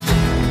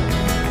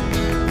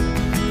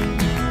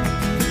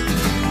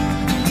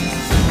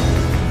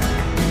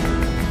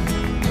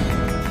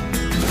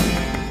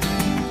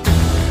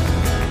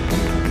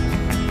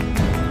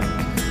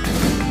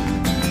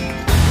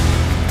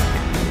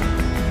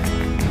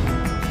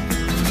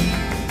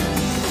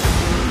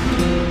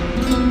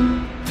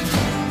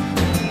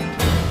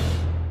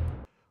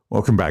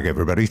Welcome back,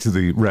 everybody, to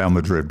the Real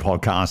Madrid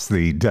podcast,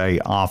 the day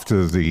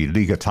after the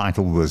Liga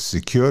title was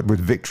secured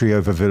with victory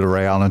over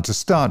Villarreal. And to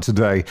start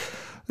today,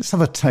 let's have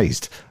a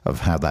taste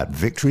of how that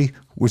victory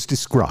was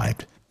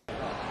described.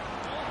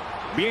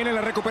 Viene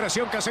la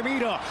recuperación,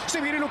 Casemiro.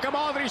 Se viene Luka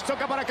Modric,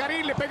 toca para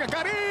Karim, le pega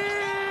Karim.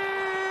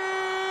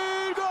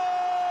 ¡Gol!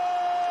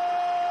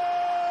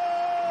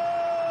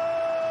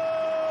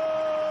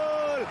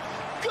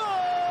 ¡Gol!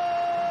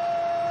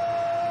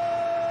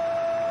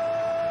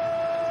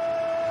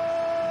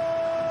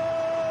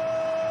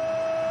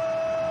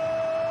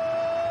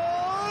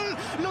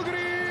 Lo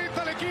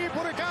grita el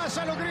equipo de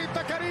casa, lo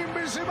grita Karim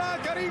Benzema,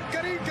 Karim.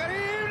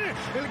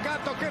 El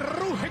gato que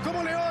ruge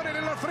como león en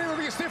el Alfredo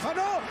Di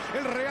Stéfano.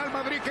 El Real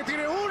Madrid que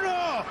tiene 1,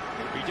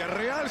 el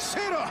Villarreal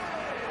 0.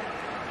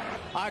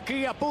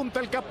 Aquí apunta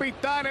el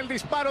capitán, el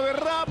disparo de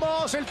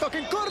Ramos, el toque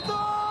en corto.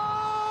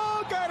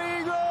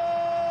 Karim, gol.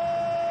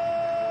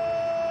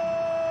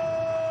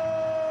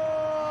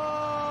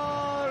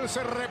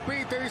 Se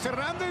repite, dice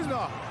Hernández,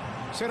 no.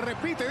 Se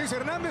repite, dice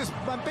Hernández,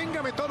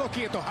 manténgame todo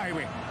quieto,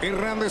 Jaime.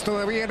 Hernández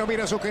todavía no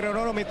mira su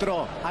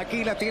cronómetro.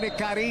 Aquí la tiene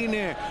Karim.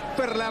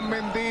 Ferland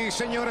Mendy,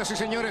 señoras y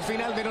señores,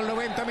 final de los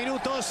 90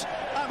 minutos.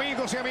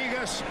 Amigos y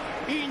amigas,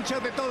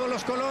 hinchas de todos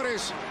los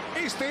colores.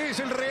 Este es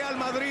el Real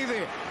Madrid.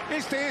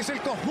 Este es el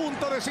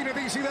conjunto de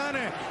Zinedine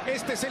Zidane.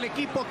 Este es el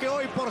equipo que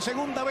hoy por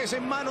segunda vez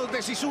en manos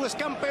de Zizou es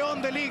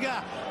campeón de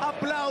Liga.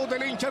 Aplaude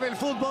el hincha del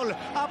fútbol.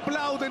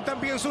 Aplauden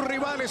también sus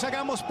rivales.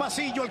 Hagamos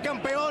pasillo al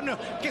campeón.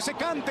 Que se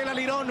cante el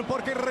alirón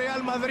porque el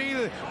Real Madrid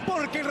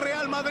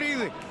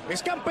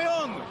es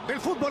campeón del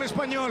fútbol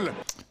español.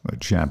 The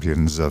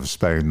champions of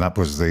Spain. That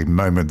was the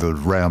moment that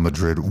Real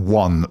Madrid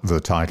won the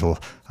title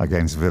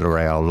against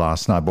Villarreal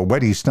last night. But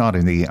where do you start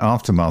in the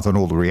aftermath and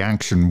all the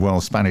reaction?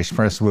 Well, Spanish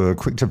press were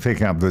quick to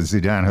pick up that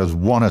Zidane has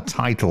won a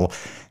title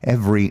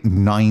every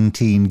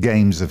 19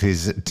 games of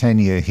his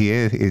tenure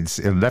here. It's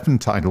 11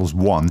 titles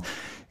won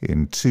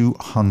in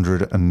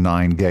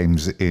 209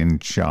 games in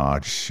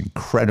charge.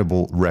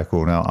 Incredible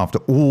record. Now, after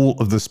all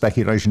of the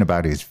speculation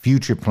about his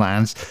future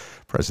plans,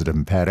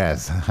 President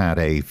Perez had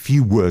a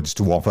few words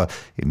to offer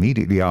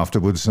immediately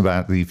afterwards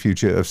about the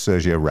future of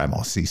Sergio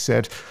Ramos. He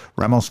said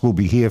Ramos will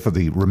be here for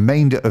the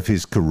remainder of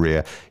his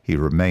career. He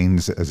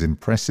remains as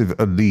impressive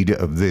a leader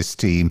of this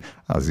team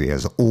as he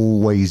has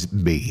always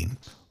been.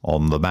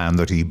 On the man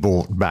that he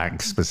brought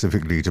back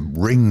specifically to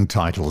bring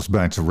titles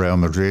back to Real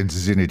Madrid,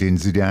 Zinedine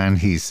Zidane,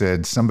 he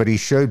said, "Somebody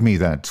showed me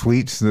that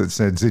tweet that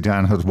said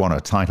Zidane had won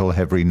a title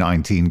every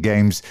 19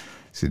 games.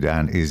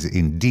 Zidane is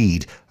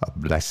indeed a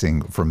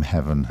blessing from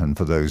heaven. And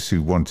for those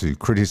who want to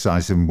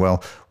criticize him,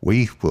 well,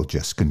 we will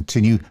just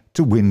continue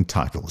to win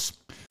titles."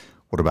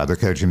 What about the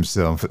coach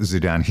himself,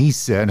 Zidane? He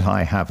said,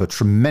 "I have a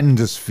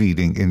tremendous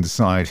feeling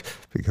inside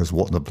because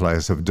what the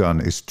players have done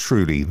is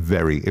truly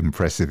very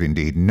impressive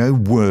indeed. No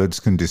words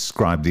can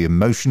describe the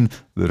emotion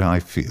that I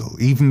feel.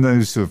 Even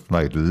those who have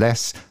played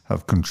less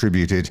have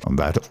contributed, and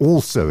that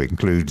also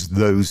includes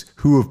those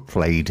who have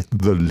played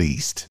the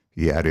least."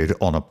 He added,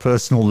 "On a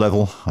personal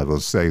level, I will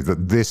say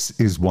that this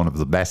is one of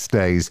the best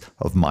days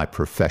of my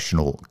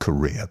professional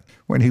career."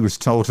 When he was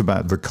told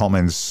about the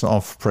comments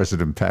of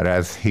President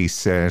Perez, he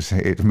said,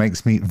 "It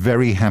makes me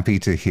very happy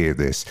to hear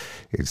this.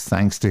 It's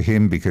thanks to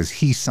him because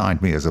he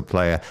signed me as a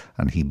player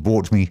and he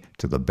brought me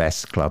to the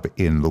best club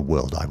in the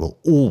world. I will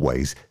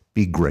always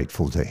be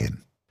grateful to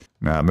him."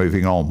 Now,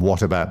 moving on,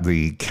 what about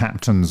the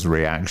captain's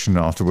reaction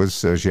afterwards?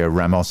 Sergio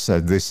Ramos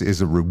said this is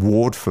a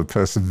reward for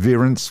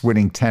perseverance.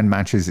 Winning 10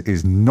 matches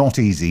is not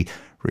easy,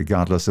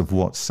 regardless of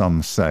what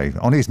some say.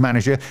 On his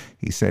manager,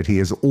 he said he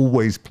has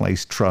always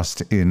placed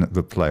trust in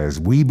the players.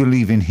 "We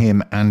believe in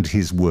him and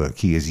his work.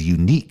 He is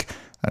unique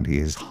and he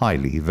is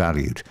highly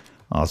valued."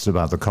 Asked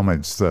about the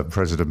comments that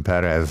President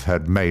Perez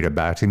had made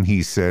about him,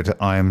 he said,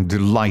 "I am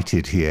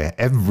delighted here.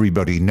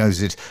 Everybody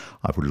knows it.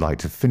 I would like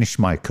to finish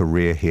my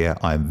career here.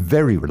 I am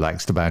very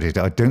relaxed about it.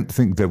 I don't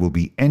think there will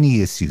be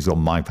any issues on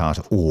my part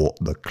or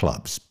the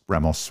club's."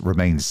 Ramos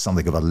remains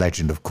something of a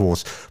legend, of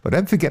course, but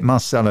don't forget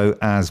Marcelo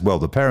as well.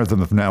 The pair of them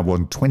have now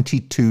won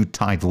 22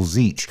 titles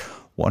each,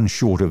 one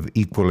short of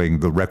equaling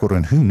the record,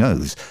 and who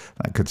knows,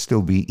 that could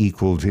still be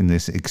equaled in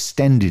this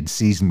extended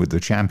season with the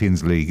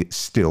Champions League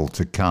still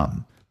to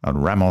come.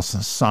 And Ramos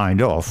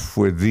signed off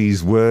with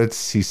these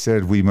words. He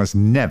said, "We must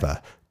never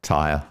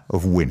tire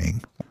of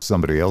winning."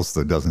 Somebody else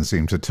that doesn't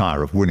seem to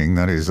tire of winning,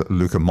 that is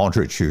Luka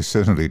Modric, who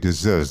certainly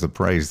deserves the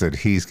praise that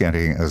he's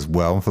getting as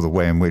well for the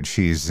way in which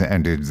he's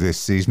ended this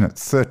season. At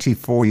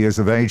 34 years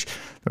of age,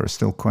 there are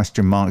still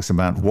question marks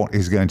about what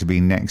is going to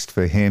be next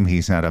for him.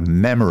 He's had a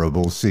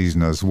memorable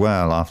season as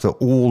well after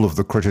all of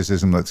the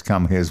criticism that's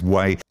come his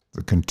way.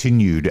 The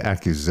continued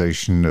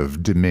accusation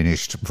of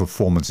diminished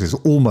performances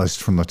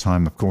almost from the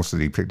time, of course,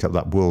 that he picked up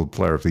that World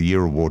Player of the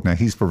Year award. Now,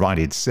 he's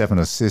provided 7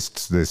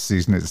 assists this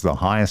season. It's the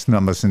highest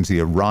number since he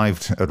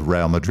arrived at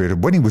Real Madrid.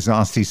 And when he was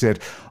asked, he said,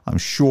 "I'm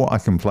sure I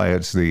can play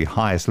at the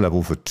highest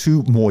level for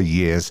 2 more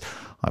years.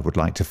 I would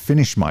like to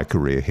finish my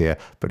career here,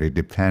 but it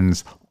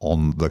depends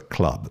on the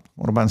club.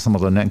 What about some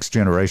of the next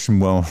generation?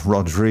 Well,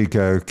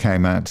 Rodrigo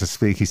came out to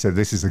speak. He said,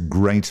 "This is a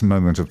great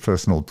moment of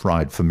personal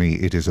pride for me.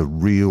 It is a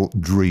real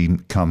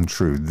dream come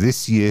true.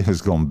 This year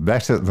has gone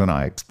better than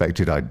I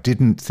expected. I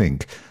didn't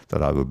think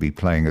that I would be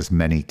playing as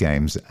many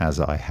games as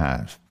I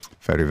have."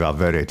 Fede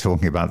Valverde,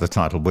 talking about the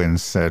title win,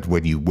 said,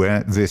 "When you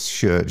wear this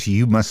shirt,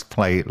 you must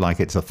play like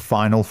it's a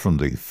final from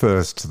the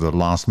first to the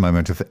last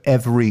moment of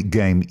every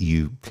game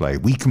you play.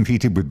 We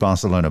competed with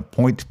Barcelona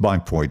point by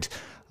point,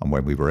 and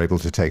when we were able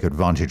to take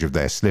advantage of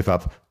their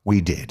slip-up,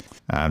 we did."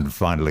 And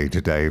finally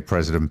today,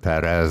 President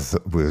Perez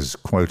was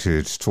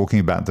quoted talking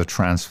about the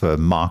transfer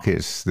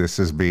market. This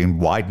has been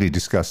widely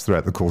discussed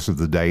throughout the course of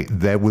the day.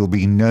 "There will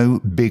be no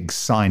big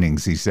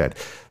signings," he said.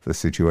 "The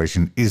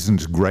situation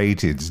isn't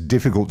great. It's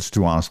difficult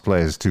to ask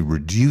players to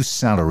reduce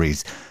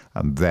salaries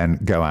and then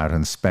go out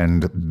and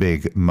spend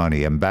big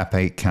money.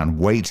 Mbappe can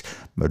wait.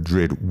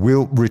 Madrid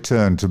will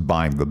return to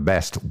buying the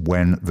best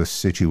when the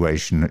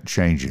situation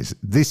changes.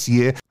 This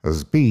year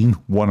has been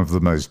one of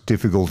the most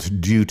difficult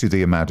due to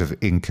the amount of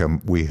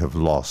income we have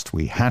lost.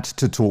 We had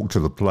to talk to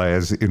the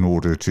players in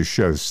order to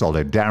show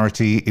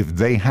solidarity. If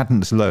they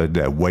hadn't lowered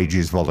their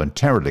wages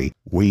voluntarily,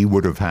 we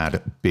would have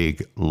had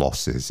big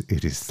losses.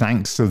 It is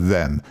thanks to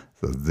them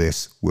that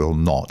this will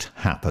not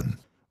happen."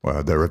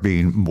 Well, there have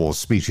been more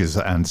speeches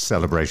and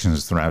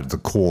celebrations throughout the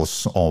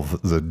course of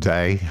the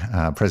day.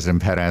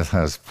 President Perez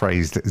has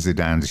praised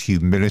Zidane's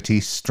humility,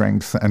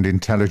 strength and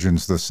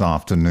intelligence this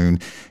afternoon.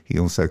 He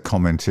also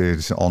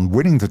commented on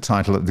winning the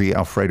title at the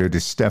Alfredo Di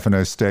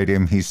Stefano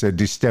Stadium. He said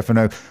Di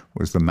Stefano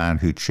was the man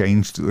who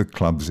changed the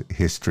club's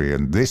history.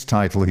 And this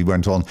title, he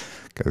went on,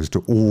 goes to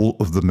all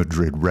of the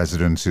Madrid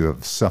residents who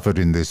have suffered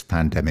in this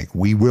pandemic.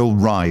 We will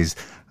rise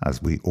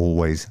as we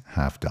always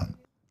have done.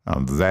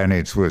 And then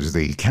it was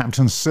the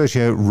captain,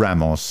 Sergio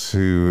Ramos,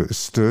 who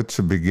stood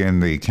to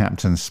begin the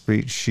captain's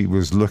speech. She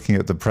was looking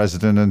at the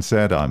president and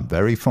said, "I'm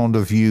very fond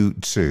of you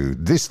too.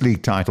 This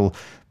league title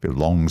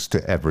belongs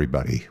to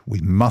everybody.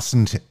 We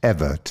mustn't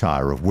ever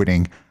tire of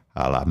winning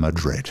a la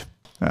Madrid."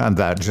 And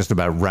that just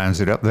about rounds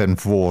it up then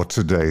for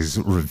today's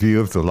review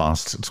of the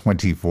last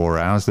 24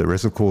 hours. There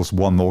is, of course,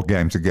 one more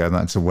game to go.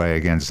 That's away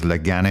against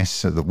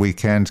Leganes at the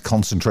weekend.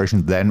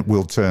 Concentration then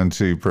will turn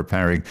to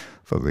preparing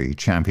for the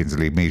Champions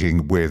League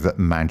meeting with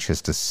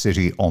Manchester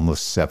City on the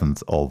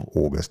 7th of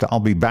August. I'll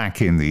be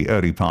back in the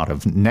early part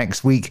of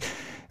next week.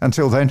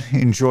 Until then,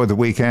 enjoy the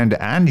weekend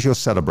and your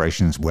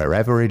celebrations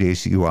wherever it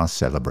is you are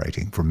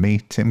celebrating. From me,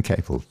 Tim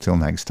Capel. Till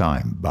next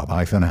time,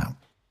 bye-bye for now.